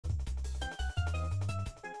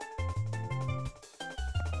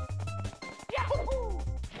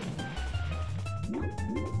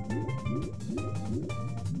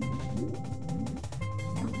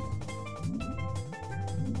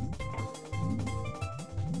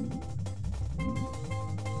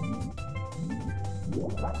Press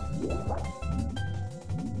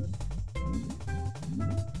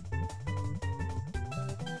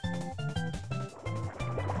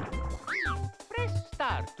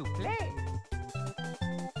start to play.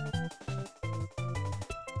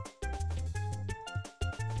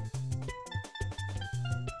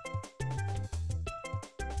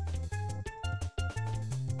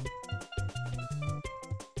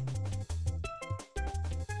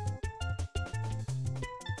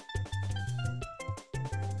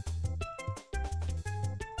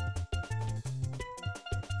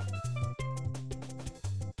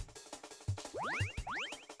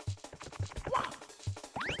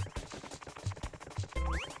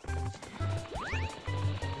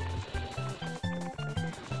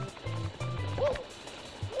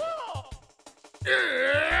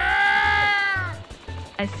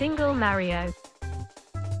 A single Mario.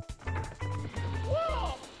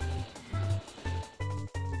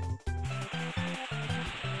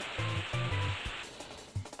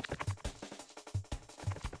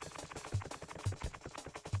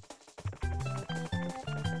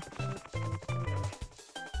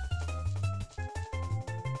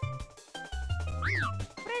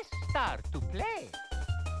 Press start to play.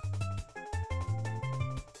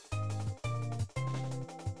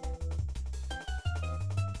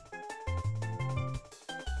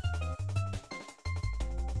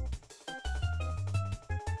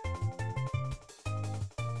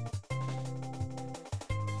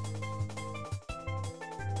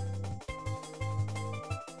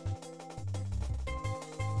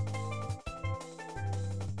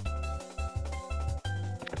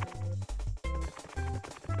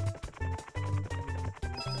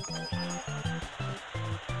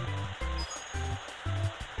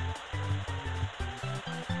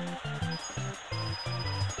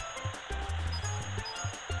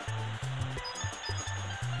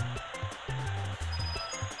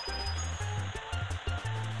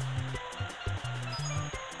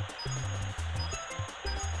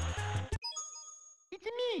 It's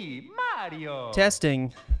me, Mario.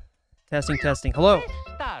 Testing. Testing, testing. Hello. Press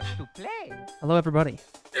start to play. Hello, everybody.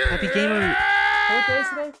 Happy Gamer... What day is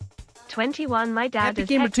today? 21. My dad Happy is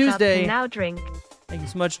Gamer heads up, Tuesday. can now drink. Thank you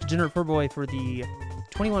so much, Degenerate Fur Boy, for the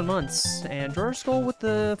 21 months. And Drawer Skull with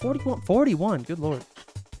the 41. 41. Good lord.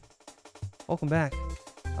 Welcome back.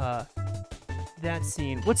 That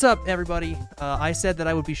scene. What's up, everybody? I said that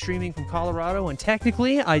I would be streaming from Colorado, and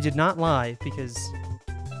technically, I did not lie, because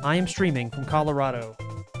I am streaming from Colorado.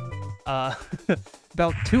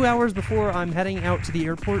 About 2 hours before I'm heading out to the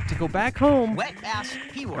airport to go back home. Wet ass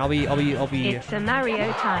P-word. I'll be It's a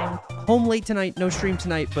Mario time. home late tonight, no stream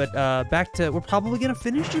tonight, but back to, we're probably gonna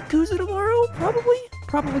finish Yakuza tomorrow,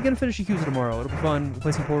 probably gonna finish Yakuza tomorrow. It'll be fun. We'll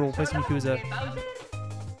play some Portal, we'll play some Yakuza.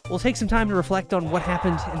 We'll take some time to reflect on what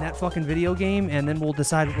happened in that fucking video game, and then we'll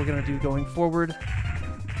decide what we're gonna do going forward.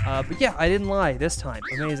 But yeah, I didn't lie this time,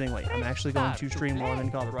 amazingly. I'm actually going to stream while I'm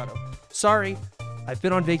in Colorado. Sorry, I've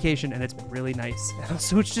been on vacation and it's been really nice.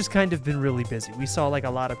 So it's just kind of been really busy. We saw like a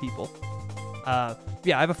lot of people.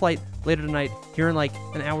 Yeah, I have a flight later tonight here in like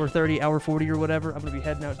an hour 30, hour 40 or whatever. I'm going to be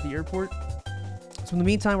heading out to the airport. So in the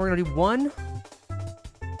meantime, we're going to do one,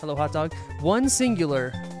 hello hot dog, one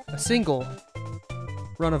single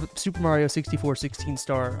run of Super Mario 64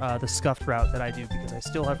 16-star, the scuffed route that I do because I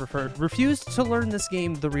still have refused to learn this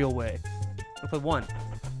game the real way. I'll play one.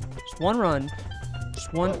 Just one run.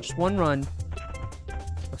 Just one run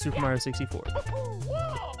of Super Mario 64. I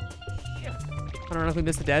don't know if we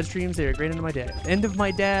missed the dad streams. They were a great end of my dad. End of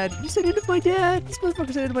my dad. You said end of my dad. This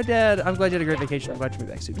motherfucker said end of my dad. I'm glad you had a great vacation. I'm glad you'll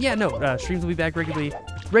be back soon. Yeah, no, streams will be back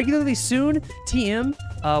regularly soon. TM.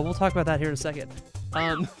 We'll talk about that here in a second.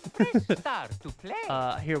 Start to play.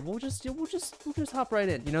 Here we'll just hop right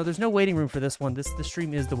in. You know, there's no waiting room for this one. The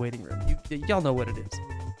stream is the waiting room. Y'all know what it is.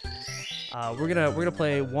 We're gonna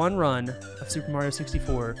play one run of Super Mario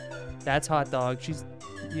 64. That's Hot Dog.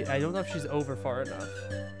 I don't know if she's over far enough.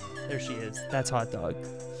 There she is. That's Hot Dog.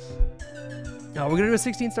 We're gonna do a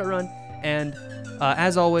 16-star run, and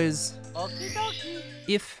as always, Okie dokie.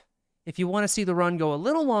 if you want to see the run go a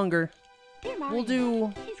little longer, we'll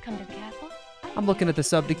do. Please come to the castle. I'm looking at the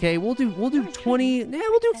sub decay. We'll do 20.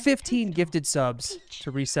 We'll do 15 gifted subs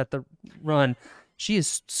to reset the run. She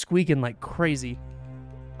is squeaking like crazy.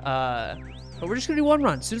 But we're just gonna do one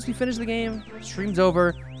run. As soon as we finish the game, stream's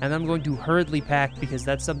over, and then I'm going to hurriedly pack because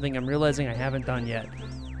that's something I'm realizing I haven't done yet.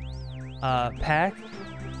 Pack.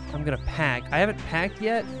 I'm gonna pack. I haven't packed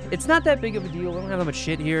yet. It's not that big of a deal. I don't have that much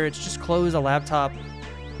shit here. It's just clothes, a laptop.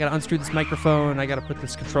 I gotta unscrew this microphone. I gotta put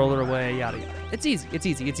this controller away. Yada yada. It's easy. It's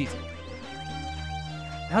easy. It's easy.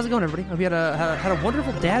 How's it going, everybody? Hope you had a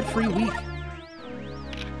wonderful dad-free week.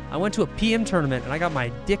 I went to a PM tournament and I got my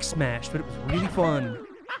dick smashed, but it was really fun.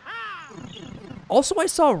 Also, I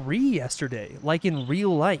saw Ree yesterday, like in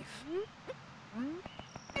real life.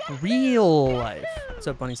 Real life. What's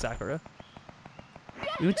up, Bunny Sakura?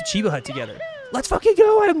 We went to Chiba Hut together. Let's fucking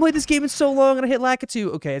go! I haven't played this game in so long and I hit Lakitu.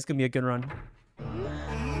 Okay, it's gonna be a good run.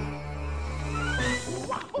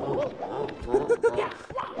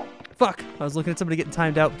 Fuck! I was looking at somebody getting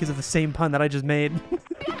timed out because of the same pun that I just made.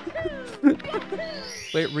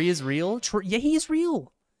 Wait, Ree is real? Yeah, he is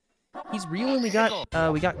real. He's real, and we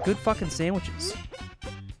got good fucking sandwiches.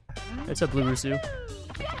 What's up, Blue Rusu?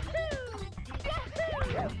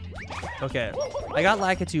 Okay, I got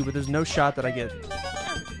Lakitu, but there's no shot that I get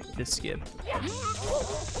this skip.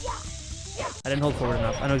 I didn't hold forward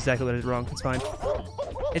enough. I know exactly what I did wrong. It's fine.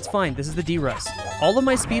 It's fine. This is the D-Rus. All of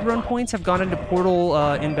my speedrun points have gone into Portal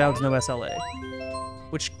Inbounds No SLA.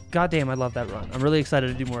 Which, goddamn, I love that run. I'm really excited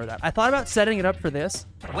to do more of that. I thought about setting it up for this,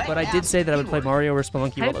 but I did say that I would play Mario or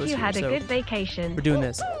Spelunky while I was here. Hope you had a good vacation. We're doing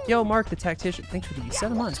this. Yo, Mark the Tactician. Thanks for the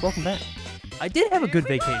 7 months. Welcome back. I did have a good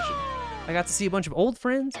vacation. I got to see a bunch of old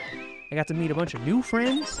friends. I got to meet a bunch of new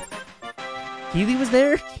friends. Keely was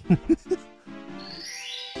there.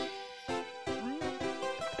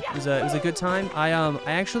 It was a good time. I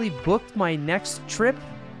actually booked my next trip.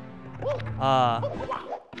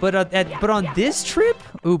 But on this trip,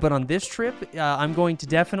 I'm going to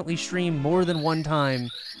definitely stream more than one time.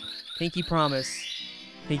 Pinky promise.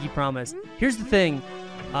 Pinky promise. Here's the thing.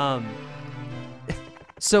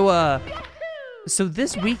 So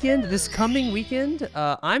this weekend, this coming weekend,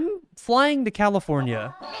 I'm flying to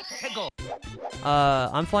California.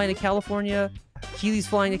 I'm flying to California. Keely's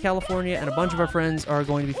flying to California, and a bunch of our friends are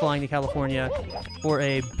going to be flying to California for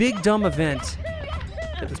a big dumb event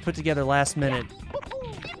that was put together last minute.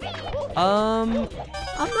 I'm not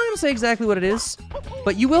gonna say exactly what it is,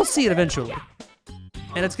 but you will see it eventually.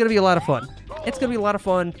 And it's gonna be a lot of fun. It's gonna be a lot of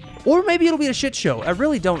fun. Or maybe it'll be a shit show. I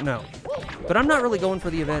really don't know. But I'm not really going for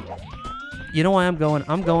the event. You know why I'm going?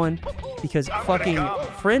 I'm going because fucking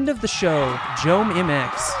friend of the show, Jome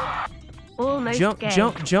MX. Almost gay.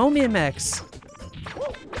 Jome MX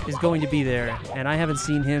is going to be there, and I haven't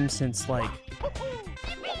seen him since, like,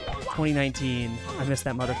 2019. I missed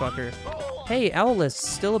that motherfucker. Hey, Owlus,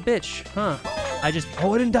 still a bitch, huh? I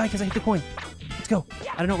didn't die because I hit the coin. Let's go.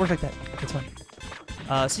 I don't know it worked like that. It's fine.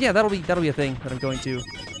 So yeah, that'll be a thing that I'm going to.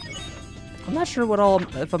 I'm not sure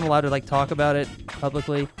if I'm allowed to, like, talk about it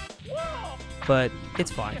publicly, but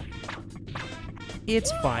it's fine.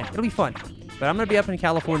 It's fine. It'll be fun. But I'm gonna be up in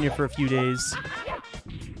California for a few days.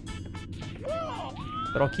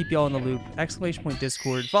 But I'll keep y'all in the loop. !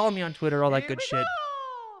 Discord. Follow me on Twitter, all that good shit.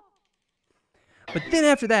 But then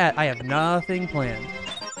after that, I have nothing planned.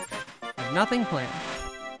 I have nothing planned.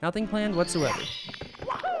 Nothing planned whatsoever.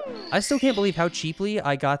 I still can't believe how cheaply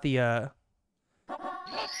I got the,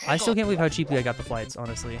 flights,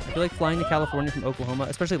 honestly. I feel like flying to California from Oklahoma,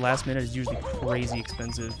 especially last minute, is usually crazy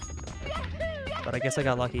expensive. But I guess I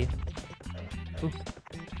got lucky. Ooh.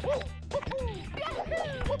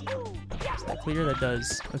 Is that clear? That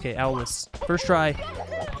does. Okay, Owlus. First try.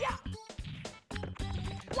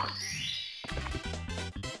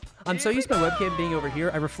 I'm so used to my webcam being over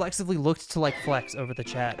here, I reflexively looked to, like, flex over the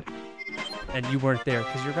chat. And you weren't there,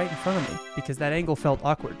 because you're right in front of me. Because that angle felt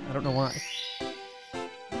awkward. I don't know why.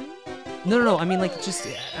 No. I mean, like, just,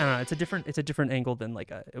 I don't know. It's a different angle than,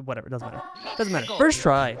 like, whatever. It doesn't matter. Doesn't matter. First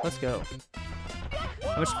try. Let's go.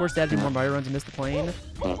 How much forced dad to do more Mario runs and miss the plane?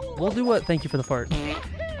 We'll do what? Thank you for the fart.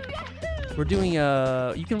 We're doing,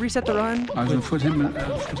 you can reset the run. I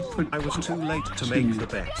was too late to make the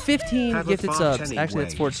bet. 15 gifted subs. Actually,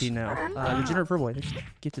 it's 14 now. Degenerate Furboy, thanks for the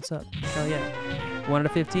gifted sub. Hell yeah. 1 out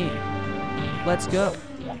of 15. Let's go.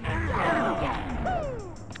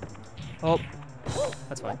 Oh.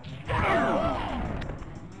 That's fine.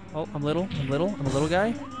 Oh, I'm a little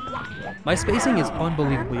guy. My spacing is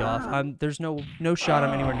unbelievably off. There's no shot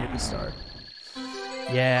I'm anywhere near the star.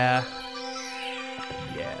 Yeah.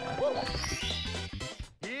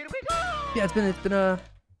 Yeah, it's been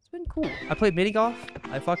cool. I played mini golf.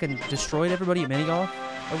 I fucking destroyed everybody at mini golf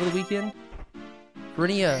over the weekend. For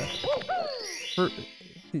any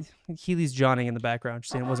Keely's Johnning in the background,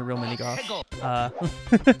 just saying it wasn't real mini golf.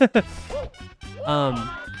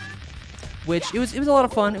 Which it was a lot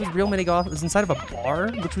of fun. It was real mini golf. It was inside of a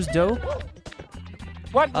bar, which was dope.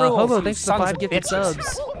 What rules, Hobo, thanks for the 5 gifted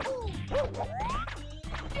subs.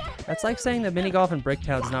 That's like saying that mini golf in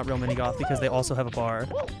Bricktown is not real mini golf because they also have a bar.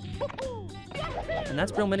 And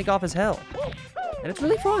that's real mini golf as hell. And it's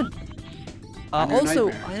really fun. Also,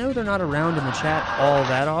 I know they're not around in the chat all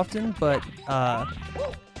that often, but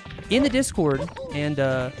in the Discord and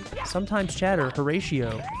sometimes chatter,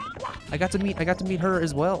 Horatio I got to meet her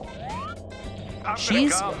as well.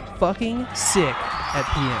 She's fucking sick at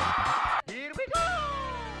PM.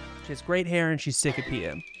 She has great hair and she's sick at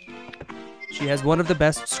PM. She has one of the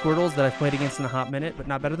best Squirtles that I've played against in a hot minute, but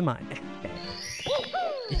not better than mine.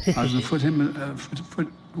 Also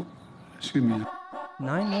excuse me.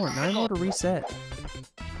 9 more to reset.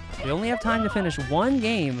 We only have time to finish one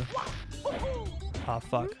game. Oh,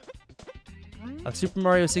 fuck. Of Super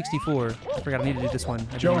Mario 64. I forgot I need to do this one.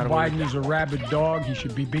 Joe Biden is a rabid dog. He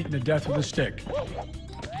should be beaten to death with a stick.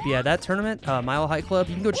 Yeah, that tournament, Mile High Club,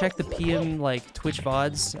 you can go check the PM like Twitch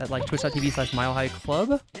VODs at like twitch.tv/Mile High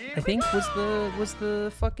Club. I think was the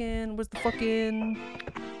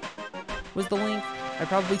link. I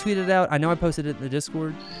probably tweeted it out. I know I posted it in the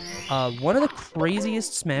Discord. One of the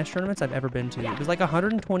craziest Smash tournaments I've ever been to. It was like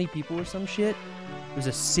 120 people or some shit. It was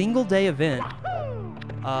a single day event.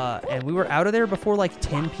 And we were out of there before like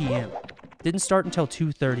 10 p.m. Didn't start until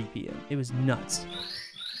 2:30 p.m. It was nuts.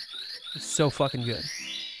 It was so fucking good.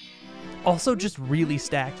 Also just really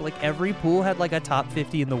stacked. Like every pool had like a top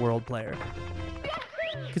 50 in the world player.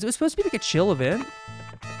 Because it was supposed to be like a chill event.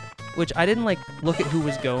 Which I didn't like look at who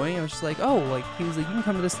was going. I was just like, oh, like he was like, you can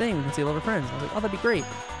come to this thing. We can see a lot of friends. I was like, oh, that'd be great.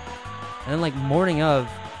 And then like morning of,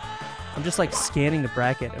 I'm just like scanning the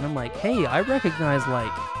bracket. And I'm like, hey, I recognize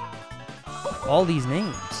like all these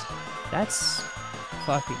names. That's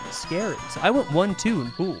fucking scary. So I went 1-2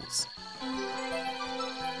 in pools.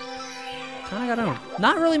 I got on.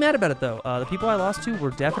 Not really mad about it though. The people I lost to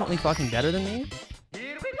were definitely fucking better than me.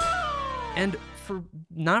 And for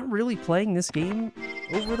not really playing this game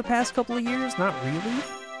over the past couple of years, not really.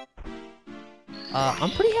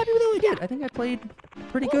 I'm pretty happy with what I did. I think I played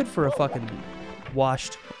pretty good for a fucking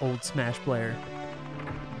washed old Smash player.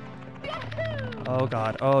 Oh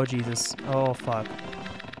god. Oh Jesus. Oh fuck.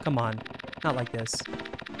 Come on. Not like this.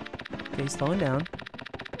 Okay, slowing down.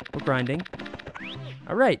 We're grinding.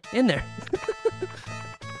 Alright, in there.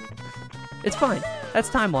 It's fine. That's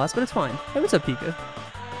time loss, but it's fine. Hey, what's up, Pika?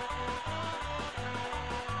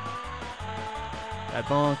 Bad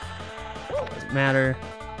bonk. Doesn't matter.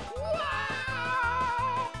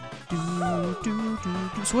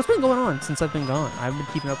 So what's been going on since I've been gone? I've been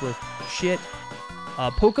keeping up with shit.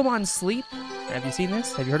 Pokemon Sleep. Have you seen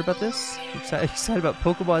this? Have you heard about this? You excited about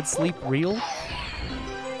Pokemon Sleep Real?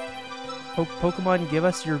 Pokemon, give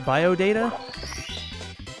us your bio data.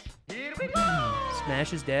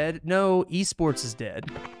 Smash is dead. No, esports is dead.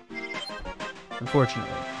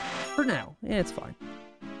 Unfortunately. For now. Yeah, it's fine.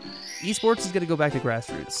 Esports is going to go back to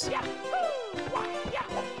grassroots.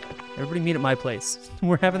 Everybody meet at my place.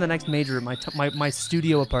 We're having the next major at my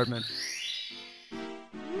studio apartment.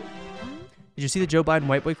 Did you see the Joe Biden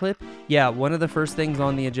white boy clip? Yeah, one of the first things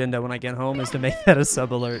on the agenda when I get home is to make that a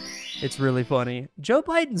sub alert. It's really funny. Joe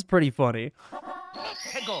Biden's pretty funny.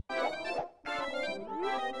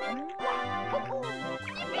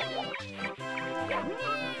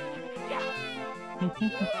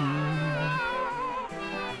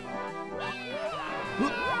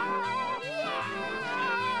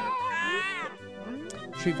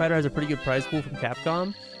 Street Fighter has a pretty good prize pool from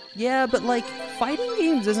Capcom. Yeah, but like fighting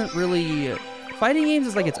games isn't really fighting games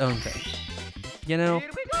is like its own thing. You know?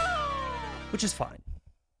 Which is fine.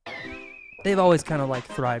 They've always kind of like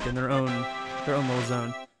thrived in their own little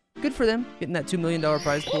zone. Good for them, getting that $2 million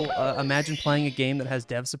prize pool. Imagine playing a game that has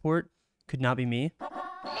dev support. Could not be me.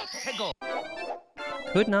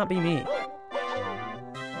 Could not be me.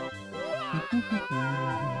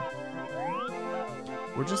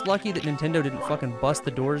 We're just lucky that Nintendo didn't fucking bust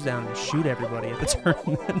the doors down and shoot everybody at the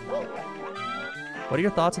tournament. What are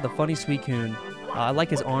your thoughts on the funny Suicune? I like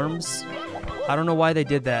his arms. I don't know why they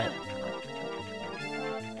did that.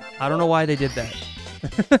 I don't know why they did that.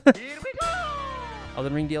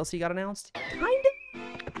 Elden Ring DLC got announced? Kind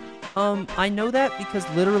of. I know that because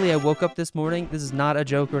literally I woke up this morning. This is not a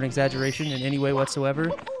joke or an exaggeration in any way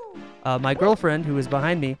whatsoever. My girlfriend, who was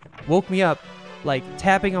behind me, woke me up, like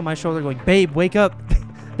tapping on my shoulder going, "Babe, wake up.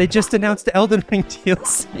 They just announced the Elden Ring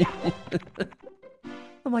DLC."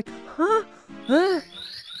 I'm like, huh? Huh?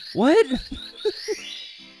 What?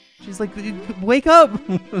 She's like, wake up.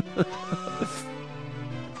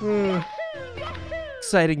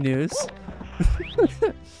 Exciting news.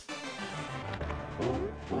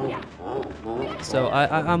 So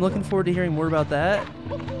I'm looking forward to hearing more about that.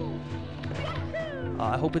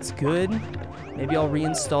 I hope it's good. Maybe I'll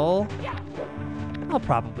reinstall. I'll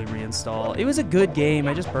probably reinstall. It was a good game.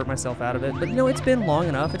 I just burnt myself out of it. But, you know, it's been long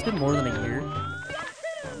enough. It's been more than a year.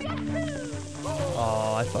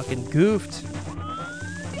 Oh, I fucking goofed.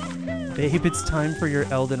 Babe, it's time for your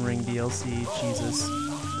Elden Ring DLC. Jesus.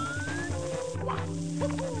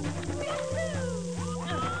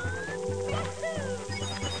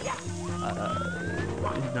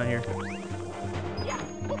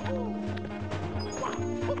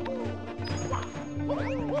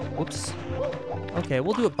 okay.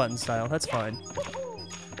 We'll do it button style. That's fine.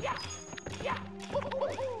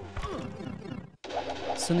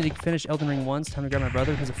 Still need to finish Elden Ring once. Time to grab my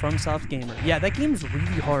brother who's a FromSoft gamer. Yeah, that game's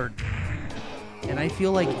really hard. And I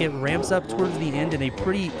feel like it ramps up towards the end in a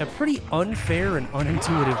pretty unfair and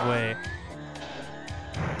unintuitive way.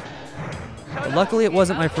 But luckily, it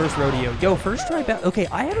wasn't my first rodeo. Yo, first try back. Okay,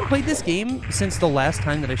 I haven't played this game since the last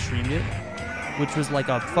time that I streamed it, which was like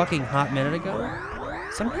a fucking hot minute ago.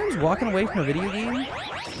 Sometimes walking away from a video game,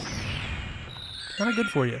 kind of good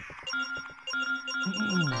for you.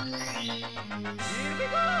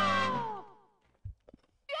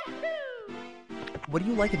 What do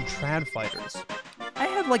you like in trad fighters? I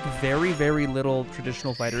have like very, very little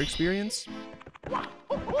traditional fighter experience.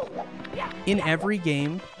 In every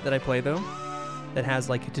game that I play, though, that has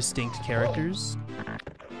like distinct characters,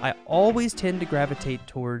 I always tend to gravitate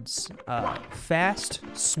towards fast,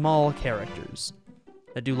 small characters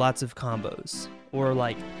that do lots of combos or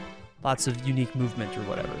like lots of unique movement or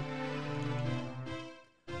whatever.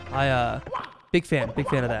 Big fan of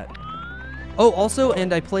that. Oh, also,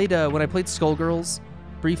 and I played when I played Skullgirls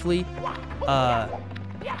briefly. I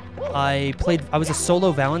was a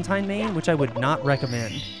solo Valentine main, which I would not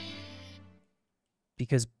recommend.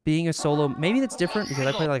 Because being a solo, maybe that's different because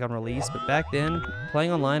I played like on release, but back then,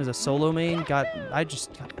 playing online as a solo main, I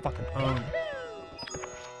just got fucking owned.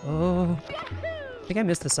 Oh, I think I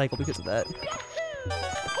missed the cycle because of that.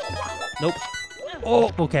 Nope.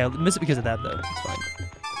 Oh, okay, I missed it because of that though. It's fine.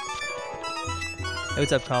 Hey,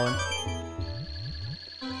 what's up, Colin?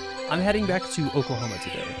 I'm heading back to Oklahoma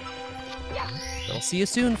today. But I'll see you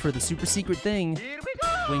soon for the super secret thing.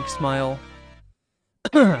 Wink, smile,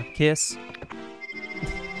 kiss.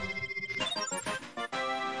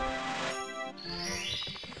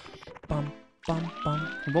 Bum, bum,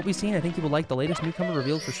 bum. From what we've seen, I think you will like the latest newcomer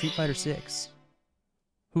revealed for Street Fighter 6.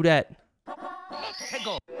 Who dat?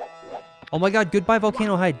 Oh my god, Goodbye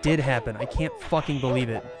Volcano High did happen. I can't fucking believe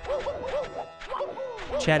it.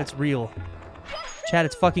 Chat, it's real. Chat,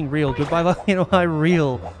 it's fucking real. Goodbye Volcano High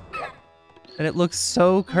real. And it looks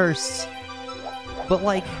so cursed. But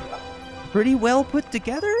like, pretty well put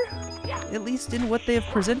together? At least in what they have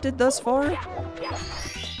presented thus far?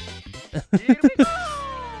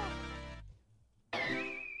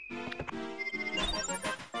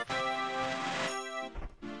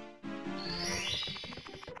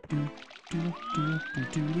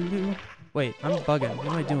 Wait, I'm bugging. What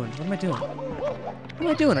am I doing? What am I doing? What am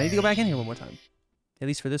I doing? I need to go back in here one more time. At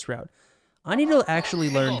least for this route. I need to actually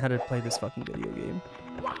learn how to play this fucking video game.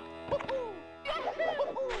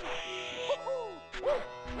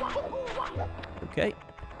 Okay.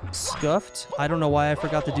 Scuffed. I don't know why I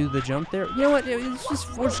forgot to do the jump there. You know what? It's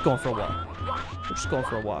just, we're just going for a walk. We're just going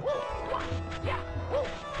for a walk.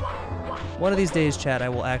 One of these days, chat, I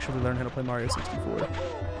will actually learn how to play Mario 64.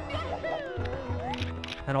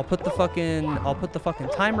 And I'll put the fucking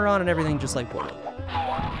timer on and everything just like Portal.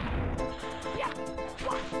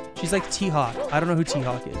 She's like T-Hawk. I don't know who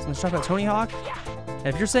T-Hawk is. Let's talk about Tony Hawk. And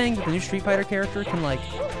if you're saying that the new Street Fighter character can like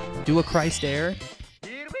do a Christ Air,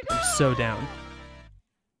 I'm so down.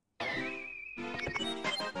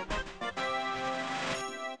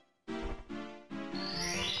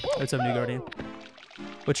 What's up, New Guardian?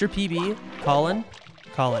 What's your PB? Colin?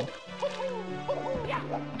 Colin.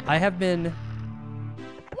 I have been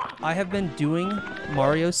doing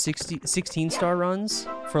Mario 16-star runs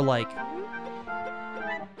for like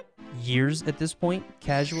years at this point,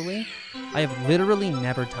 casually. I have literally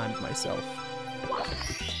never timed myself.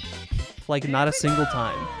 Like, not a single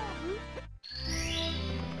time.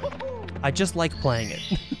 I just like playing it.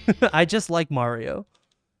 I just like Mario.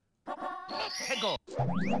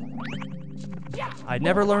 I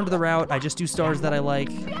never learned the route. I just do stars that I like.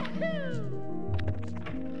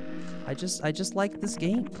 I just like this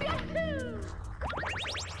game.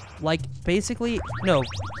 Like, basically, no.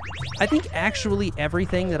 I think actually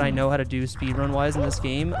everything that I know how to do speedrun-wise in this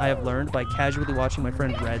game, I have learned by casually watching my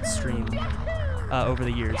friend Red stream over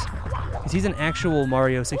the years. Because he's an actual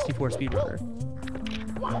Mario 64 speedrunner.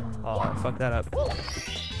 Oh, I fucked that up.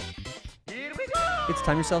 Get to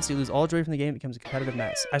time yourself so you lose all joy from the game. It becomes a competitive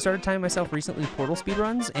mess. I started timing myself recently with Portal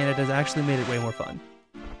speedruns, and it has actually made it way more fun.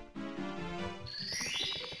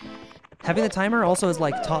 Having the timer also has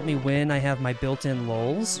like taught me when I have my built-in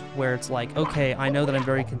lulls, where it's like, okay, I know that I'm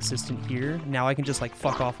very consistent here. Now I can just like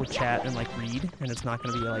fuck off with chat and like read, and it's not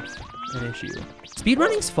gonna be like an issue.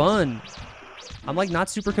 Speedrunning's fun. I'm like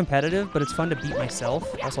not super competitive, but it's fun to beat myself.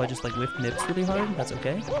 Also, I just like lift nips really hard. That's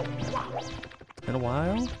okay. It's been a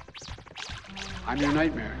while. I'm your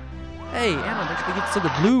nightmare. Hey, Anna, let's get to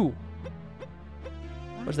the blue.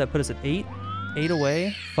 What does that put us at 8? 8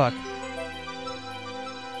 away? Fuck.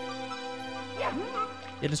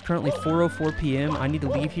 It is currently 4:04 p.m. I need to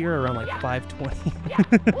leave here around like 5:20.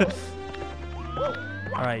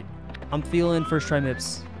 All right, I'm feeling first try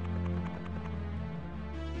MIPS.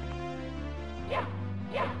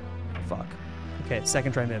 Fuck. Okay,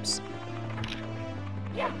 second try MIPS.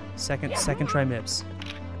 Second try MIPS.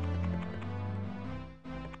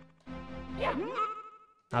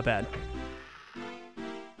 Not bad.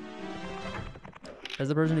 As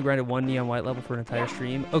the person who grinded 1 Neon White level for an entire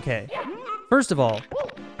stream. Okay. First of all,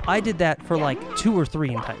 I did that for like 2 or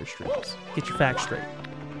 3 entire streams. Get your facts straight.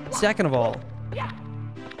 Second of all,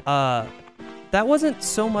 that wasn't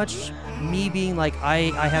so much me being like,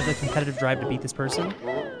 I have the competitive drive to beat this person.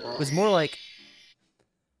 It was more like,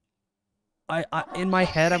 in my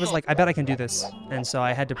head, I was like, I bet I can do this. And so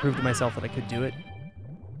I had to prove to myself that I could do it.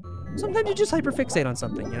 Sometimes you just hyperfixate on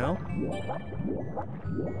something, you know?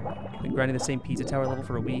 Been grinding the same Pizza Tower level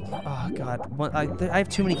for a week. Oh, God. I have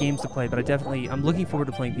too many games to play, but I'm looking forward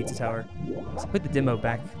to playing Pizza Tower. I played the demo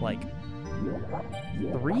back, like,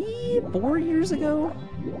 4 years ago?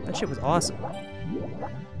 That shit was awesome.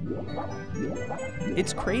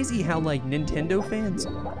 It's crazy how, like, Nintendo fans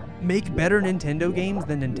make better Nintendo games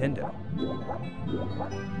than Nintendo.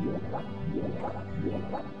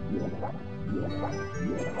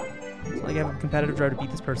 It's like I have a competitive drive to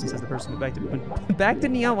beat this person, says the person. Back to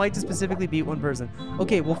Neon White to specifically beat one person.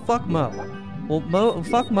 Okay, well, fuck Mo. Well,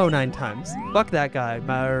 fuck Mo 9 times. Fuck that guy.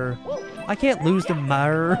 Mar. I can't lose to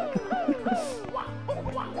Mar.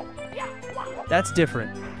 That's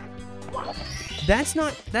different. That's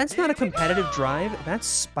not a competitive drive. That's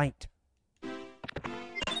spite.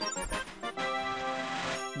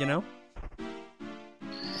 You know?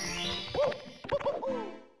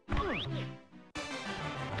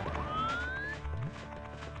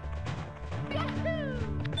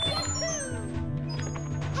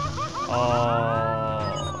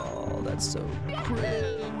 Oh, that's so cringe.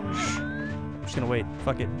 I'm just gonna wait.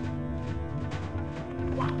 Fuck it.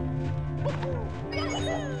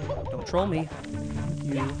 Don't troll me.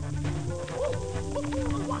 You.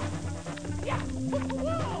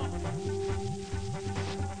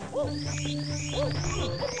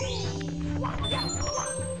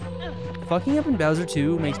 Fucking up in Bowser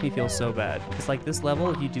 2 makes me feel so bad. It's like this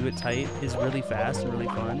level, if you do it tight, is really fast and really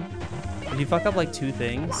fun. If you fuck up like 2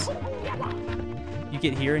 things, you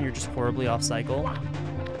get here and you're just horribly off cycle.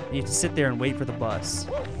 And you have to sit there and wait for the bus.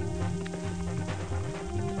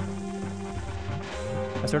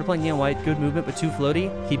 I started playing Neon White, good movement, but too floaty.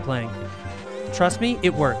 Keep playing. Trust me,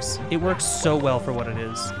 it works. It works so well for what it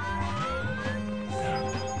is.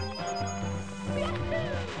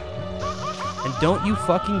 And don't you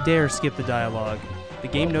fucking dare skip the dialogue. The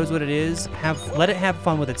game knows what it is. Let it have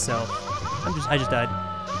fun with itself. I just died.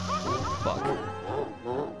 Fuck.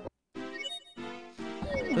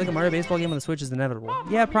 I feel like a Mario Baseball game on the Switch is inevitable.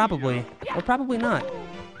 Yeah, probably. Or probably not.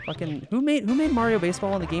 Fucking who made Mario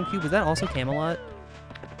Baseball on the GameCube? Was that also Camelot?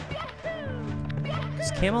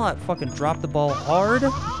 Because Camelot fucking dropped the ball hard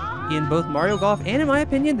in both Mario Golf and, in my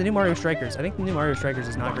opinion, the new Mario Strikers. I think the new Mario Strikers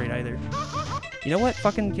is not great either. You know what?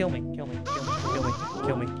 Fucking kill me. Kill me. Kill me.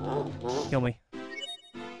 Kill me. Kill me. Kill me.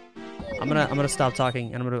 I'm gonna stop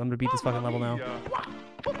talking and I'm gonna beat this fucking level now.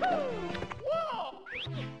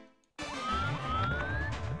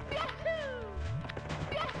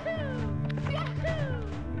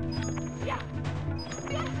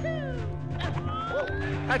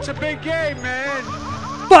 That's a big game, man.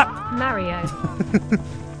 Fuck! Mario.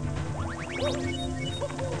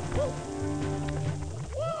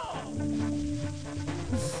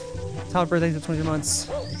 Top birthday to 22 months.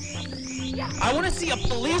 I want to see a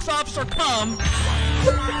police officer come.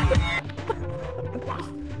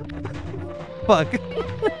 Fuck.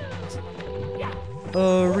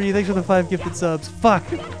 Oh, Ree, thanks for the 5 gifted subs. Fuck.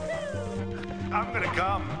 I'm gonna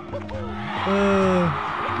come.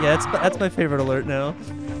 Yeah, that's my favorite alert now.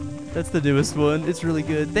 That's the newest one. It's really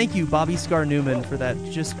good. Thank you, Bobby Scar Newman, for that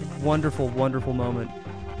just wonderful, wonderful moment.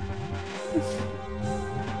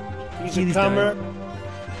 He's a comer.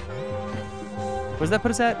 What does that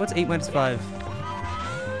put us at? What's 8 minus 5?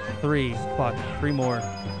 3. Fuck. 3 more.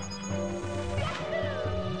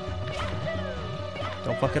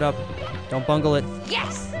 Don't fuck it up. Don't bungle it.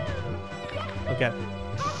 Yes. Okay.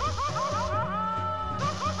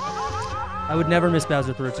 I would never miss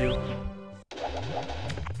Bowser Through 2.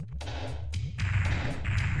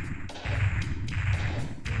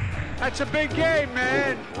 That's a big game,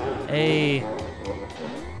 man. Hey.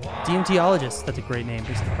 DMTologist. That's a great name.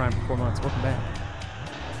 Thanks for the Prime for 4 months. Welcome back.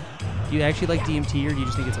 Do you actually like DMT or do you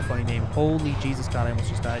just think it's a funny name? Holy Jesus God, I almost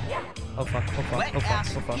just died. Oh fuck, oh fuck, oh fuck,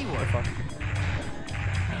 oh fuck, oh fuck.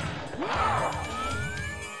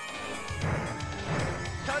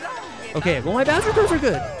 Okay, well, my Bowser throws are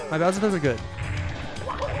good. My Bowser throws are good.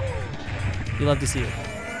 You love to see it.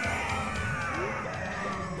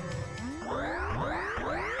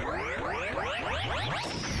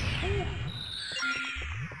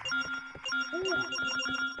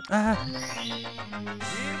 Ah.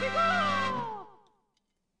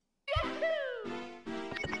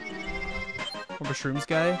 Former Shrooms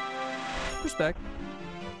guy. Respect.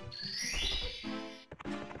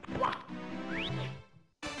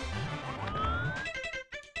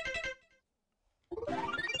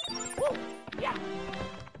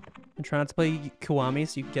 I'm trying to play Kiwami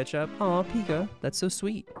so you can catch up. Aw, Pika, that's so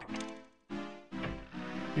sweet.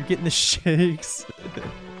 You're getting the shakes.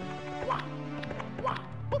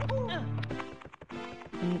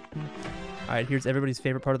 Alright, here's everybody's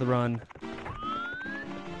favorite part of the run.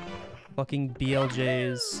 Fucking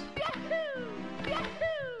BLJs.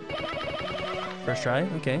 First try,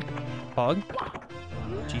 okay. Hog.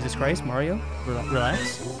 Jesus Christ, Mario.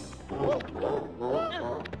 Relax.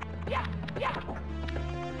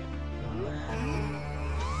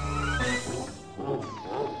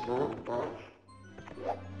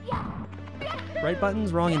 Right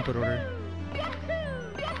buttons, wrong input order.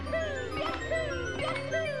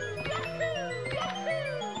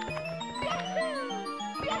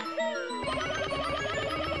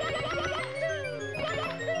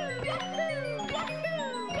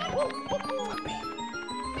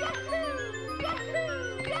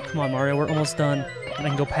 Come on, Mario, we're almost done. And I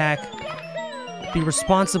can go pack. Be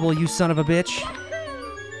responsible, you son of a bitch.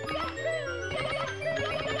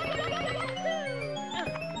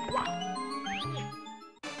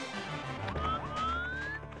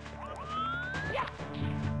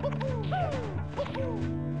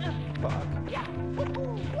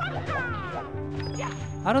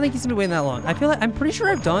 I don't think he's gonna be waiting that long. I feel like I'm pretty sure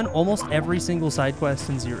I've done almost every single side quest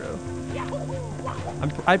in Zero.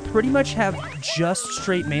 I pretty much have just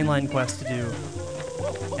straight mainline quests to do,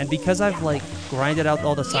 and because I've like grinded out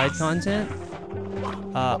all the side content,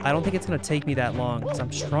 I don't think it's gonna take me that long because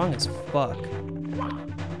I'm strong as fuck.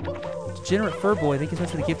 Degenerate Furboy, thank you so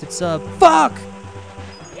much for the gifted sub. Fuck!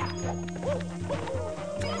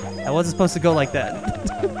 I wasn't supposed to go like that.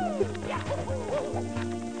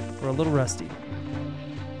 We're a little rusty.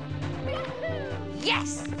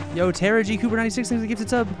 Yes! Yo, Tara G. Cooper 96, thanks for the gifted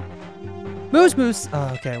sub. Moose!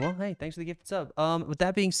 Okay, well, hey, thanks for the gifted sub. With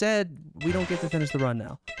that being said, we don't get to finish the run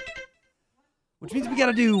now. Which means we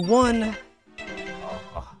gotta do one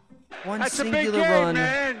That's singular a big game, run.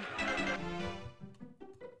 Man.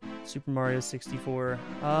 Super Mario 64.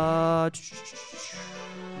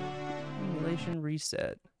 Emulation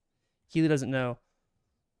reset. Keely doesn't know.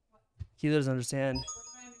 Keely doesn't understand.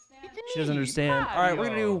 She doesn't understand. All right, we're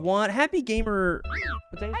gonna do one. Happy Gamer.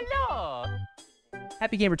 Hello.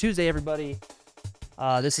 Happy Gamer Tuesday, everybody.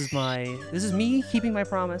 This is me keeping my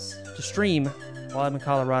promise to stream while I'm in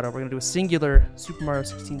Colorado. We're gonna do a singular Super Mario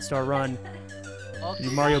 16 star run. Do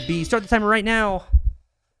Mario B. Start the timer right now.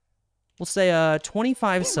 We'll say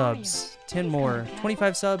 25 subs, 10 more,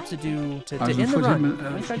 25 subs to end the run.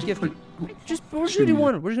 25 gift. We're just gonna do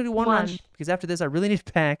one. We're just gonna do one run because after this I really need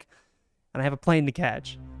to pack, and I have a plane to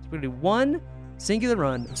catch. So we're gonna do one singular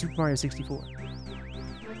run of Super Mario 64.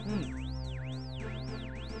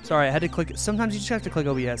 Sorry, I had to click. Sometimes you just have to click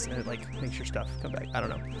OBS and it like makes your stuff come back. I don't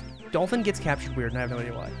know. Dolphin gets captured weird, and I have no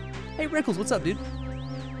idea why. Hey, Rickles, what's up, dude?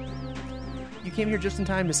 You came here just in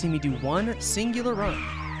time to see me do one singular run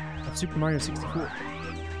of Super Mario 64.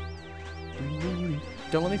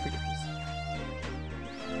 Don't let me forget this.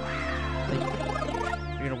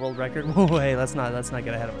 You're gonna world record? Whoa, hey, let's not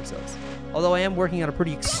get ahead of ourselves. Although I am working on a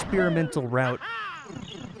pretty experimental route.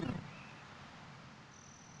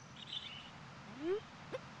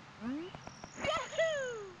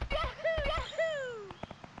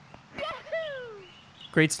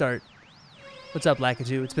 Great start. What's up,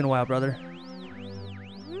 Lakitu? It's been a while, brother.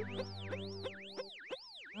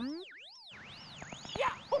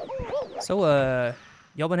 So,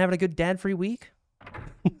 y'all been having a good dad-free week?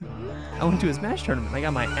 I went to a Smash tournament. I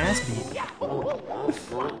got my ass beat.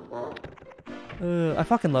 I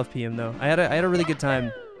fucking love PM though. I had a really good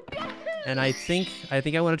time, and I think I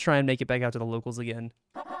want to try and make it back out to the locals again.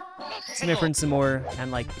 See my friends some more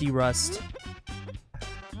and like de-rust.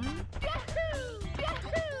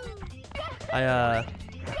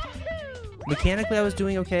 Mechanically I was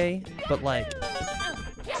doing okay, but like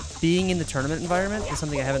being in the tournament environment is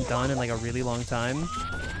something I haven't done in like a really long time.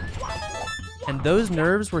 And those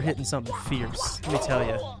nerves were hitting something fierce, let me tell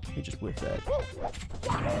you. Let me just whip that.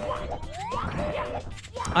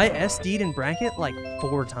 I SD'd in bracket like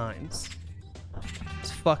 4 times.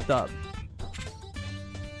 It's fucked up.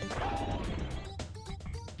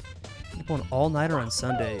 Going all-nighter on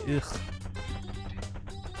Sunday. Ugh.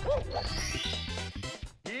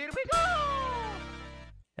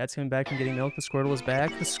 That's coming back from getting milk. The Squirtle is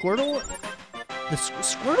back. The Squirtle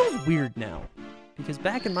is weird now. Because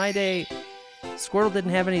back in my day, Squirtle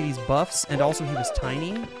didn't have any of these buffs, and also he was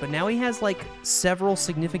tiny. But now he has, like, several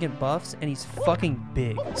significant buffs, and he's fucking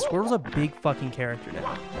big. Squirtle's a big fucking character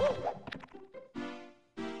now.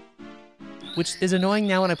 Which is annoying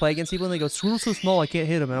now when I play against people and they go, Squirtle's so small I can't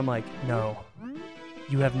hit him. And I'm like, no.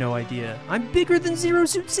 You have no idea. I'm bigger than Zero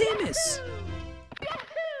Suit Samus!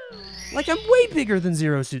 Like, I'm way bigger than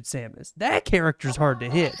Zero Suit Samus. That character's hard to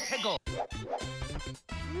hit.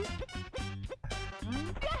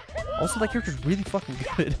 Also, that character's really fucking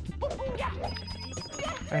good.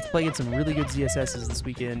 I have to play against some really good ZSSs this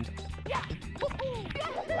weekend.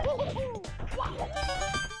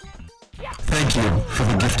 Thank you for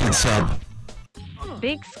the gifted sub.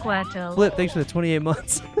 Big Squirtle. Flip, thanks for the 28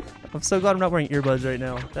 months. I'm so glad I'm not wearing earbuds right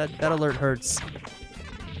now. That alert hurts.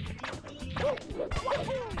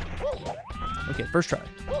 Okay, first try.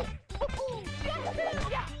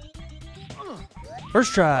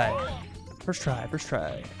 First try. First try, first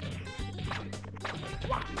try.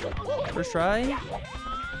 First try.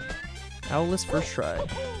 Owless first try.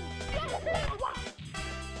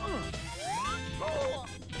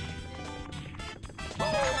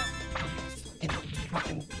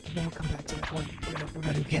 We'll come back to that one. We're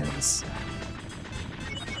gonna do cannons.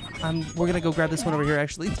 We're gonna go grab this one over here,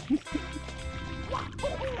 actually.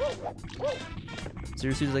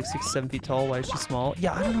 Zero Suit is like 6 to 7 feet tall. Why is she small?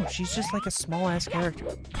 Yeah, I don't know. She's just like a small-ass character.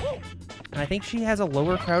 And I think she has a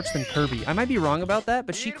lower crouch than Kirby. I might be wrong about that,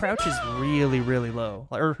 but she crouches really, really low.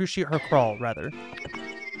 Or her crawl, rather.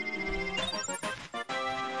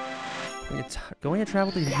 Going to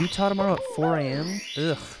travel to Utah tomorrow at 4 a.m.?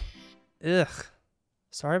 Ugh. Ugh.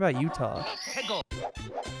 Sorry about Utah.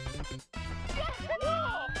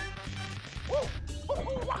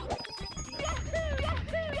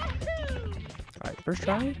 Alright, first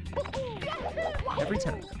try. Every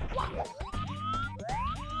time.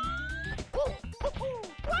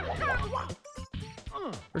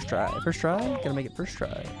 First try, first try. Gotta make it first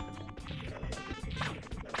try.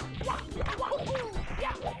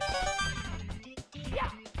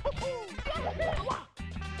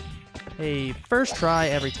 Hey, first try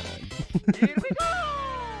every time.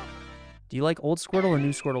 Do you like old Squirtle or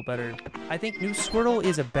new Squirtle better? I think new Squirtle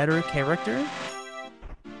is a better character.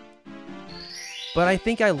 But I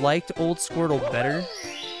think I liked old Squirtle better.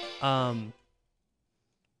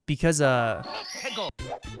 Because,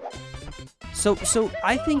 So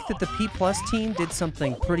I think that the P+ team did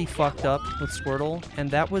something pretty fucked up with Squirtle,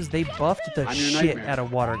 and that was they buffed the shit out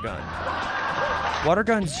of Water Gun. Water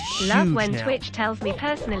Gun's huge Love when now. Twitch tells me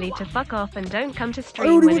personally to fuck off and don't come to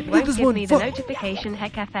stream when it won't give me the notification.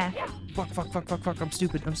 Heck FF. Fuck. I'm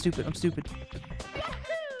stupid.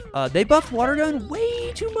 They buffed Water Gun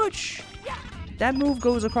way too much. That move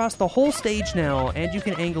goes across the whole stage now, and you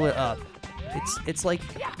can angle it up. It's like,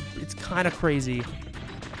 it's kind of crazy.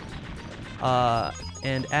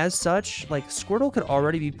 And as such, like, Squirtle could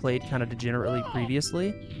already be played kind of degenerately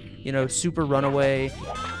previously. You know, super runaway,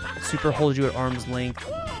 super hold you at arm's length.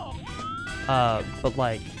 But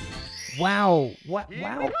like, wow,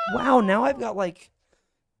 now I've got like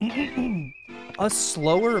a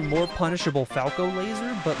slower, more punishable Falco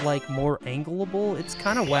laser, but like more angleable. It's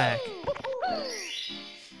kind of whack.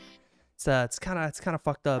 It's kind of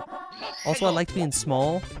fucked up. Also, I liked being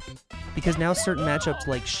small because now certain matchups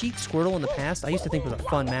like Sheik Squirtle in the past, I used to think was a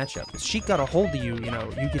fun matchup. If Sheik got a hold of you, you know,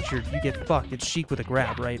 you get fucked. It's Sheik with a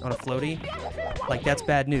grab, right, on a floaty. Like, that's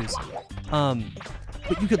bad news.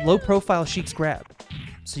 But you could low profile Sheik's grab,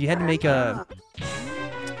 so you had to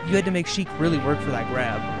make Sheik really work for that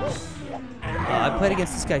grab. I played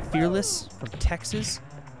against this guy Fearless from Texas,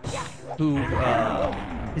 who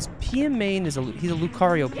his PM main is he's a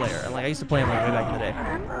Lucario player, and like I used to play him like way back in the day.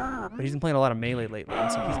 But he's been playing a lot of melee lately, and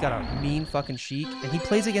so he's got a mean fucking Sheik, and he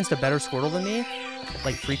plays against a better Squirtle than me,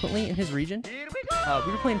 like frequently in his region.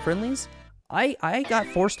 We were playing friendlies. I got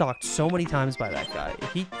 4-stocked so many times by that guy.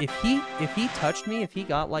 If he touched me, if he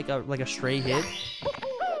got like a stray hit,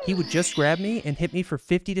 he would just grab me and hit me for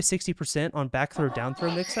 50 to 60% on back throw down throw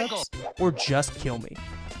mix-ups, or just kill me.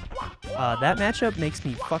 That matchup makes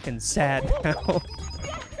me fucking sad now.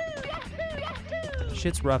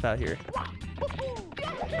 Shit's rough out here.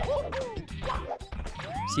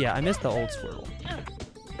 So yeah, I missed the old Squirtle.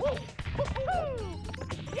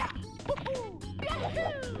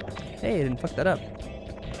 Hey, I didn't fuck that up.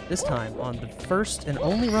 This time on the first and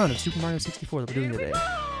only run of Super Mario 64 that we're doing today.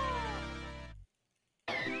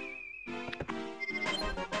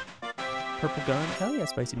 Purple gun. Hell yeah,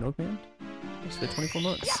 Spicy Milkman. Thanks for the 24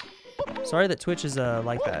 months. Sorry that Twitch is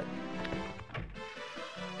like that.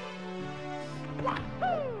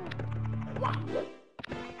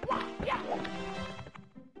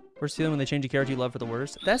 Worst feeling when they change a character you love for the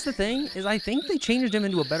worst. That's the thing, is I think they changed him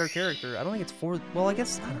into a better character. I don't think it's for, well, I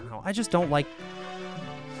guess, I don't know. I just don't like,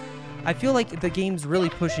 I feel like the game's really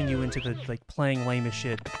pushing you into the, like, playing lame as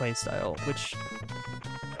shit play style, which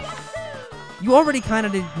you already kind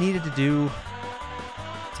of needed to do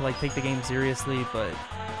to, like, take the game seriously, but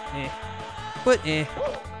eh.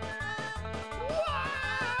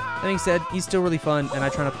 That being said, he's still really fun, and I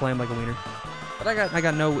try not to play him like a wiener. But I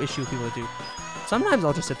got no issue with people that do. Sometimes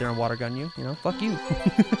I'll just sit there and water gun you, you know? Fuck you.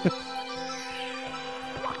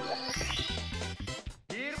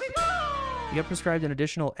 You got prescribed an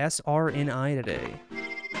additional SRNI today.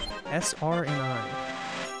 SRNI.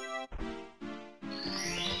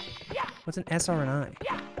 What's an SRNI?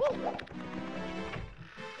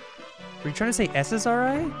 Were you trying to say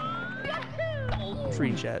SSRI? I'm just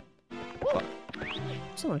reading chat. Fuck.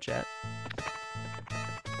 Still on chat.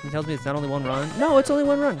 He tells me it's not only one run. No, it's only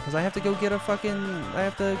one run, because I have to go get a fucking... I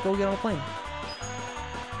have to go get on a plane.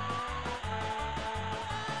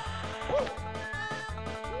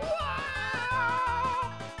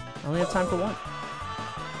 I only have time for one.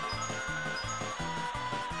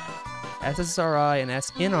 SSRI and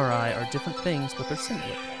SNRI are different things, but they're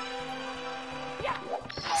similar.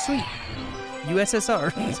 Sweet.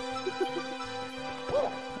 USSR.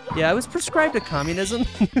 Yeah, I was prescribed to communism.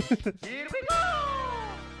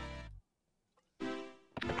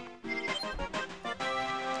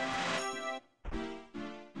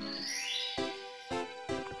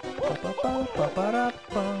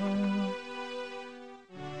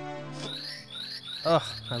 Ugh,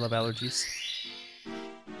 I love allergies.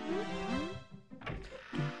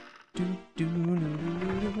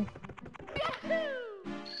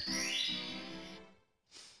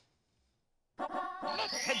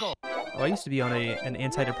 Oh, I used to be on an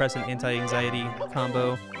antidepressant, anti-anxiety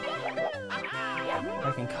combo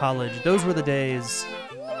back in college. Those were the days.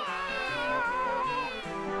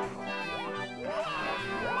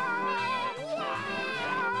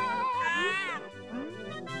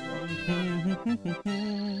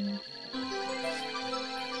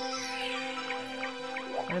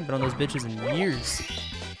 I haven't been on those bitches in years.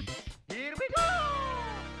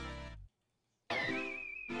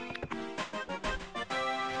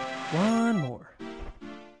 One more.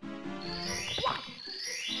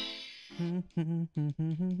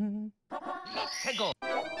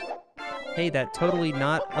 Hey, that totally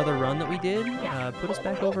not other run that we did put us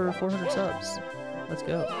back over 400 subs. Let's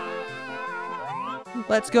go.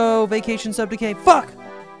 Let's go, vacation sub decay. Fuck!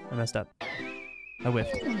 I messed up. I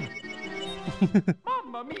whiffed.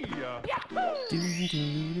 Mamma mia!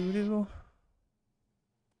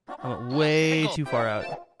 I went way too far out.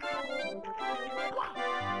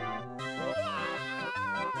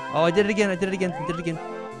 Oh, I did it again. I did it again. I did it again.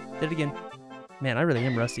 Did it again. Man, I really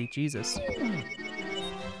am rusty. Jesus.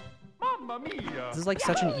 Mamma mia! This is like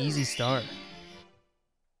such an easy start.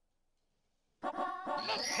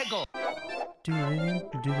 There we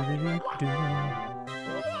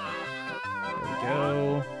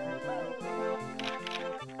go.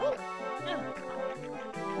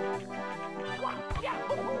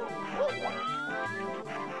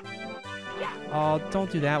 Oh, don't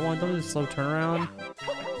do that one. Don't do the slow turnaround.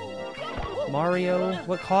 Mario,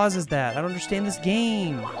 what causes that? I don't understand this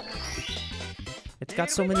game. It's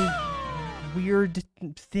got so many weird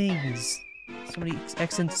things. So many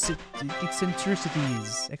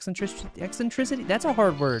eccentricities. Eccentricity? That's a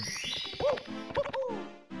hard word.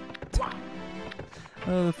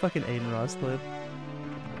 Oh, the fucking Aiden Ross clip.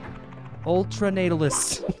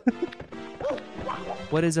 Ultranatalist.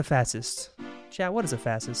 What is a fascist? Chat, what is a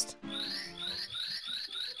fascist?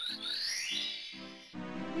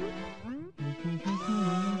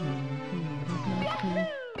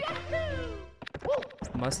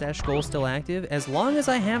 Mustache goal still active? As long as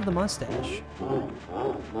I have the mustache.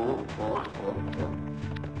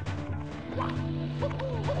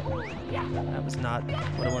 That was not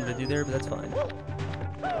what I wanted to do there, but that's fine.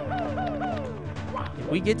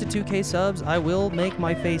 If we get to 2K subs, I will make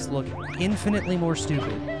my face look infinitely more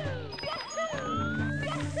stupid.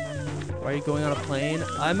 Why are you going on a plane?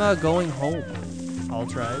 I'm going home. I'll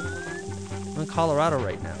try. I'm in Colorado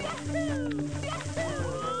right now.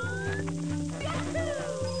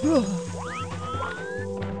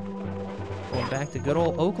 Going back to good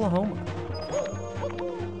old Oklahoma.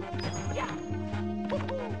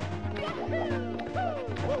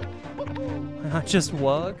 Not just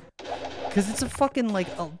walk? Because it's a fucking like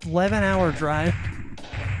 11-hour drive.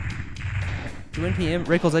 To win PM,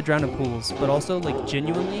 Rickles, I drowned in pools, but also, like,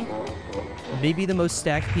 genuinely, maybe the most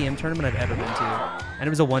stacked PM tournament I've ever been to. And it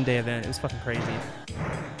was a one-day event. It was fucking crazy.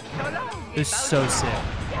 It was so sick.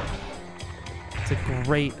 It's a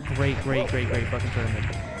great fucking tournament.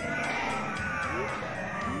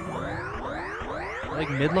 Like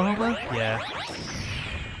Midlahoma? Yeah.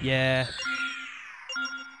 Yeah.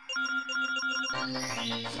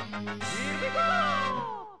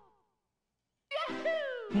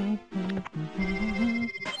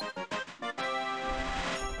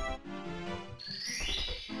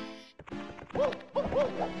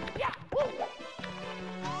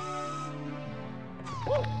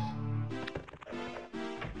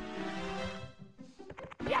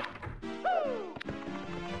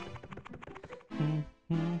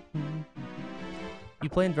 You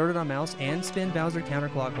play inverted on mouse and spin Bowser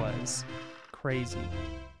counterclockwise. Crazy.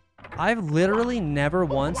 I've literally never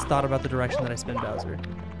once thought about the direction that I spin Bowser.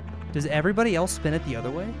 Does everybody else spin it the other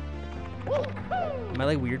way? Am I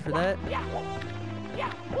like weird for that?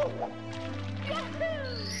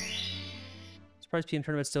 Surprised PM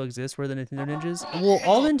tournaments still exist. Where are the Nintendo Ninjas? Well,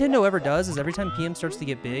 all Nintendo ever does is every time PM starts to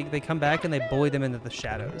get big, they come back and they bully them into the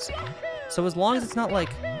shadows. So as long as it's not like,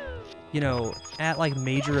 you know, at like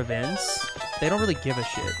major events, they don't really give a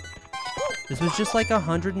shit. This was just like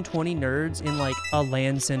 120 nerds in like a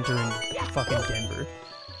LAN center in fucking Denver.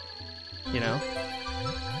 You know?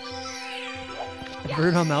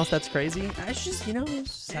 Inverted on mouse, that's crazy. That's just, you know,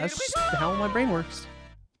 that's just how my brain works.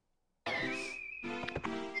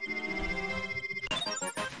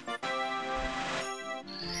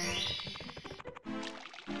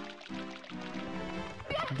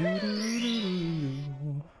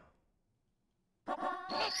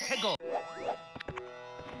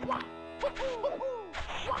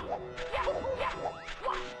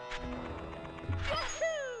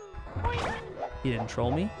 He didn't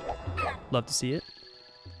troll me. Love to see it.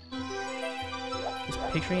 Just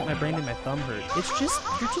picturing it, my brain and my thumb hurt. It's just,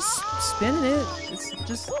 you're just spinning it. It's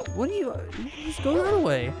just, what do you just go the other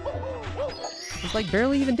way. It's like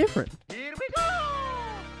barely even different.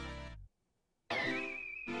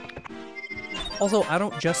 Also, I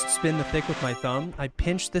don't just spin the thick with my thumb. I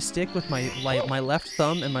pinch the stick with my left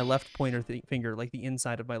thumb and my left pointer finger, like the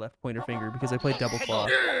inside of my left pointer finger, because I play double claw.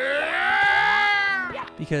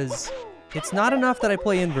 Because it's not enough that I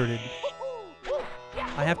play inverted.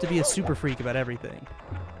 I have to be a super freak about everything.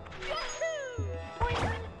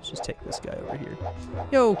 Let's just take this guy over here.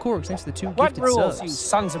 Yo, Corks, thanks to the 2 What gifted rules, subs. you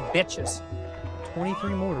sons of bitches?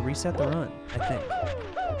 23 more to reset the run, I think.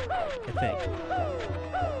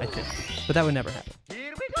 But that would never happen.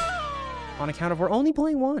 On account of we're only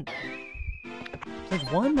playing one.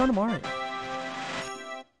 Like one run of Mario.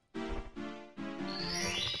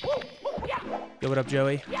 Yo, what up,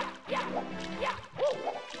 Joey?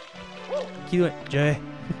 Keep doing it, Joey.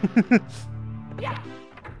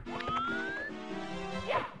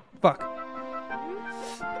 Fuck.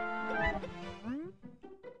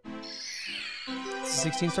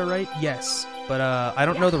 16-star right? Yes. But I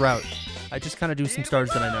don't know the route. I just kind of do some stars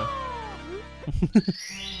that I know.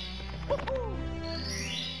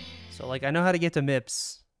 So, like, I know how to get to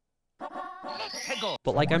MIPS.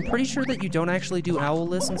 But, like, I'm pretty sure that you don't actually do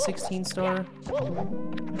Owless in 16-star.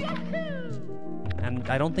 And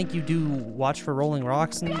I don't think you do Watch for Rolling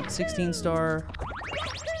Rocks in 16-star.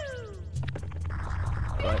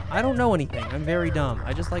 But I don't know anything. I'm very dumb.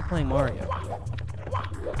 I just like playing Mario.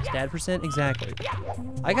 Stat percent? Exactly.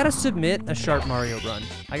 I gotta submit a Sharp Mario run.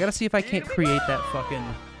 I gotta see if I can't create that fucking...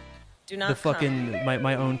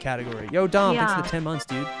 my own category. Yo, Dom, thanks for the 10 months,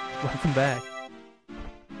 dude. Welcome back.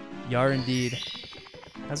 Yar indeed.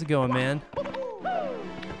 How's it going, man? I'm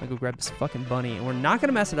gonna go grab this fucking bunny, and we're not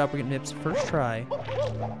gonna mess it up. We're getting Nips first try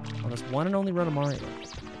on this one and only run of Mario.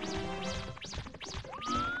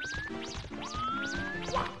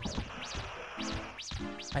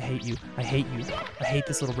 I hate you. I hate you. I hate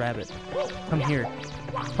this little rabbit. Come here.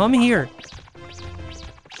 Come here.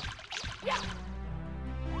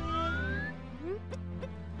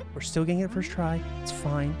 We're still getting it first try. It's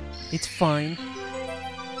fine. It's fine.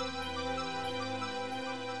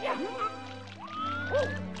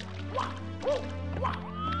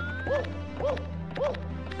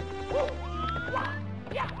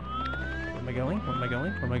 Where am I going? Where am I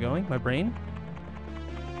going? Where am I going? My brain?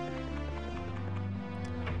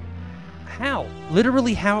 How?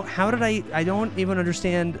 Literally, how did I don't even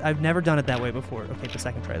understand. I've never done it that way before. Okay, the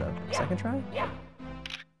second try, though. Second try?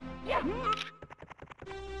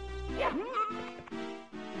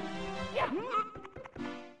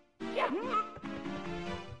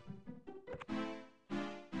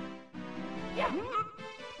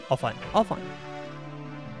 I'll find.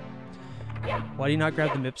 Why do you not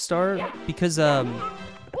grab the MIP star? Because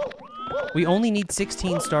we only need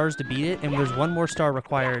 16 stars to beat it, and there's one more star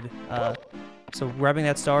required. So grabbing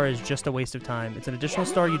that star is just a waste of time. It's an additional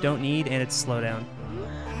star you don't need, and it's slowdown.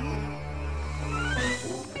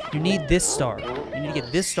 You need this star. You need to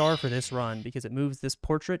get this star for this run because it moves this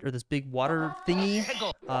portrait or this big water thingy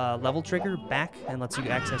level trigger back and lets you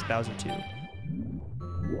access Bowser 2.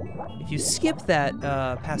 If you skip that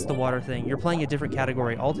past the water thing, you're playing a different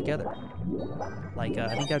category altogether. Like,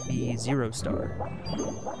 I think that'd be 0 star.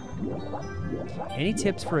 Any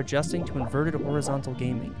tips for adjusting to inverted horizontal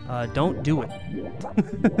gaming? Don't do it.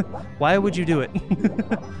 Why would you do it?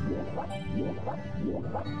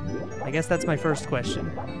 I guess that's my first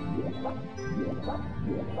question.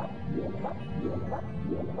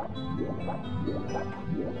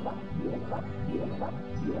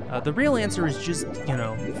 The real answer is just, you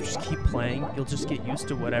know, just keep playing. You'll just get used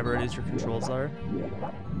to whatever it is your controls are.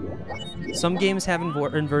 Some games have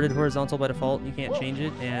inverted horizontal by default. You can't change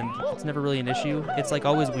it, and it's never really an issue. It's like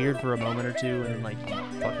always weird for a moment or two, and then like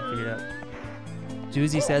fucking figure it out.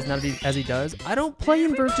 Doozy says, not as he does. I don't play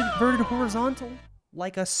inverted horizontal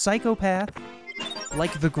like a psychopath,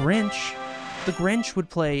 like the Grinch. The Grinch would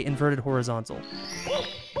play inverted horizontal.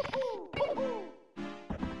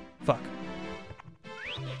 Fuck.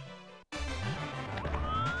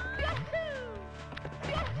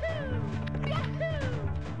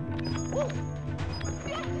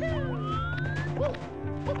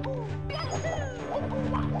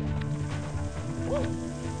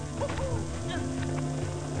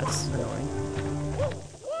 That's annoying.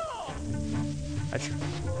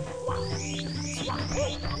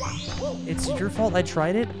 It's your fault I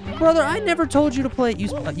tried it? Brother, I never told you to play it.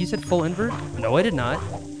 You said full invert? No, I did not.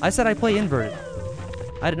 I said I play inverted.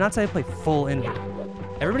 I did not say I play full invert.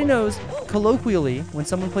 Everybody knows, colloquially, when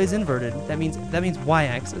someone plays inverted, that means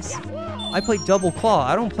y-axis. I play double claw.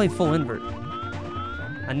 I don't play full invert.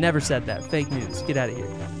 I never said that. Fake news. Get out of here.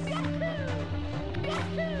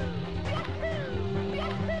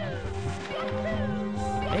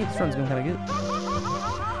 Hey, this run's going kind of good.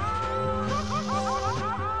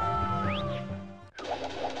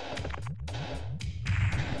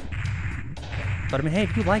 But I mean, hey,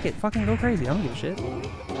 if you like it, fucking go crazy. I don't give a shit. You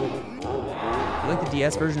like the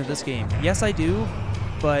DS version of this game? Yes, I do,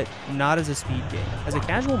 but not as a speed game. As a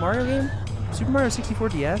casual Mario game, Super Mario 64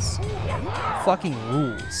 DS fucking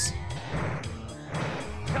rules.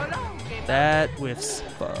 That whiffs.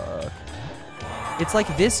 Fuck. It's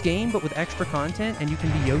like this game, but with extra content, and you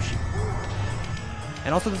can be Yoshi.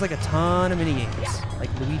 And also, there's like a ton of minigames. Like,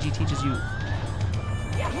 Luigi teaches you...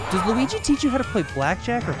 Does Luigi teach you how to play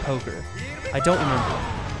blackjack or poker? I don't remember.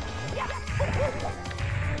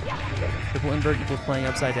 Triple invert equals playing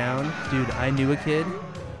upside down. Dude, I knew a kid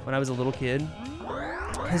when I was a little kid.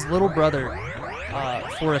 His little brother,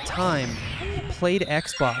 for a time, he played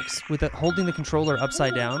Xbox with holding the controller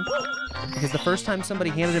upside down. Because the first time somebody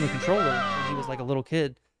handed him a controller, when he was like a little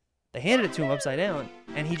kid, they handed it to him upside down,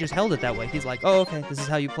 and he just held it that way. He's like, oh, okay, this is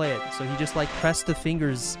how you play it. So he just like pressed the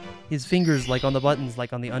fingers, his fingers like on the buttons,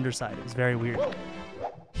 like on the underside. It was very weird.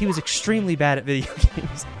 He was extremely bad at video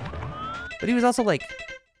games. But he was also like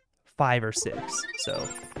 5 or 6, so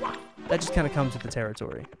that just kind of comes with the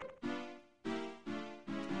territory.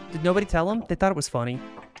 Did nobody tell him? They thought it was funny.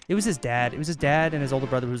 It was his dad. It was his dad and his older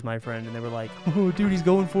brother who was my friend, and they were like, oh, dude, he's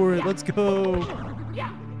going for it. Let's go.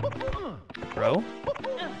 Bro,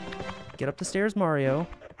 get up the stairs, Mario.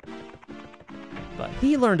 But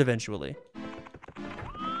he learned eventually.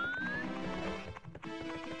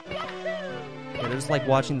 Yeah, they're just like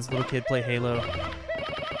watching this little kid play Halo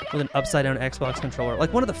with an upside-down Xbox controller.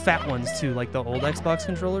 Like one of the fat ones, too, like the old Xbox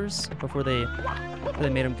controllers before they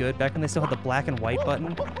made them good. Back when they still had the black and white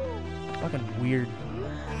button. Fucking weird.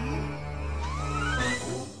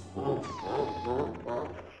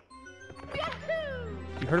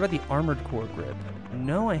 You heard about the Armored Core grip?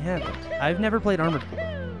 No, I haven't. I've never played Armored Core.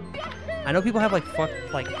 I know people have like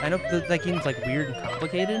I know that game's like weird and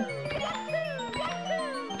complicated.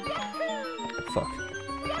 Fuck.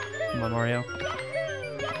 Come on, Mario.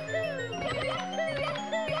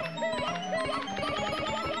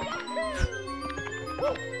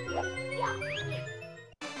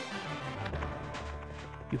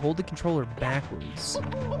 You hold the controller backwards.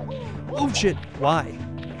 Oh shit! Why?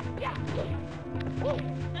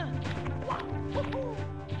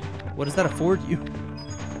 What does that afford you?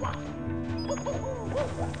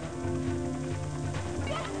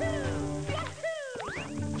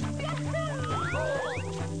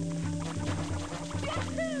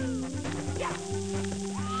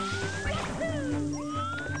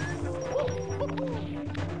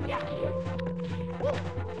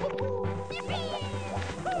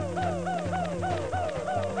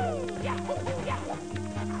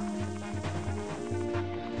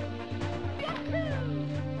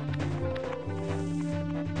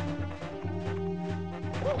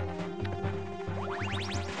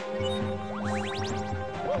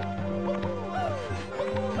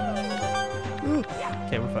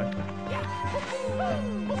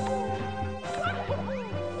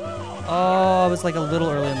 was like a little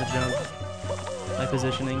early on the jump. My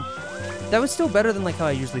positioning. That was still better than like how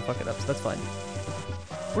I usually fuck it up, so that's fine.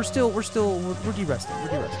 We're de-resting. We're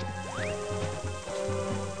de-resting.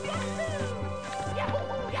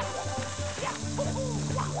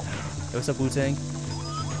 Hey, what's up, Wu-Tang?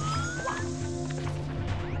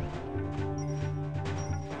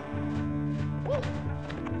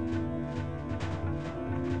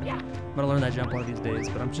 I'm gonna learn that jump one of these days,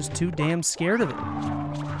 but I'm just too damn scared of it.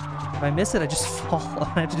 If I miss it, I just fall.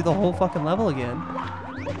 I have to do the whole fucking level again.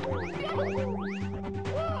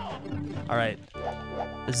 Alright.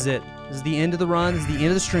 This is it. This is the end of the run. This is the end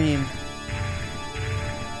of the stream.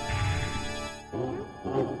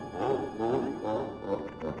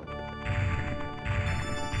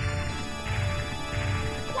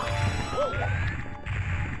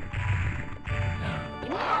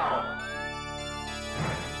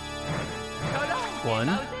 One.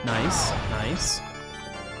 Nice. Nice.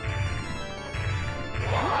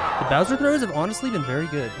 The Bowser throws have honestly been very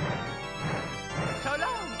good.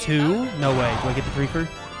 Two? No way. Do I get the three-fer?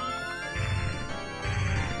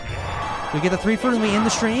 Do we get the three-fer and we end the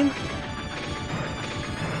stream?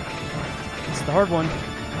 This is the hard one.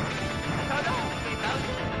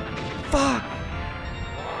 Fuck!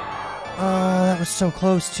 Oh, that was so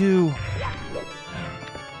close, too.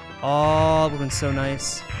 Oh, that would have been so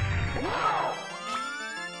nice.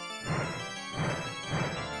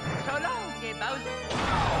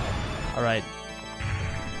 Alright.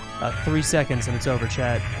 3 seconds and it's over,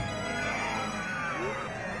 chat.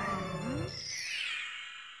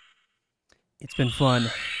 It's been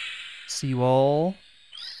fun. See you all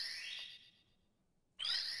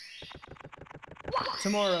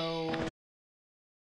tomorrow.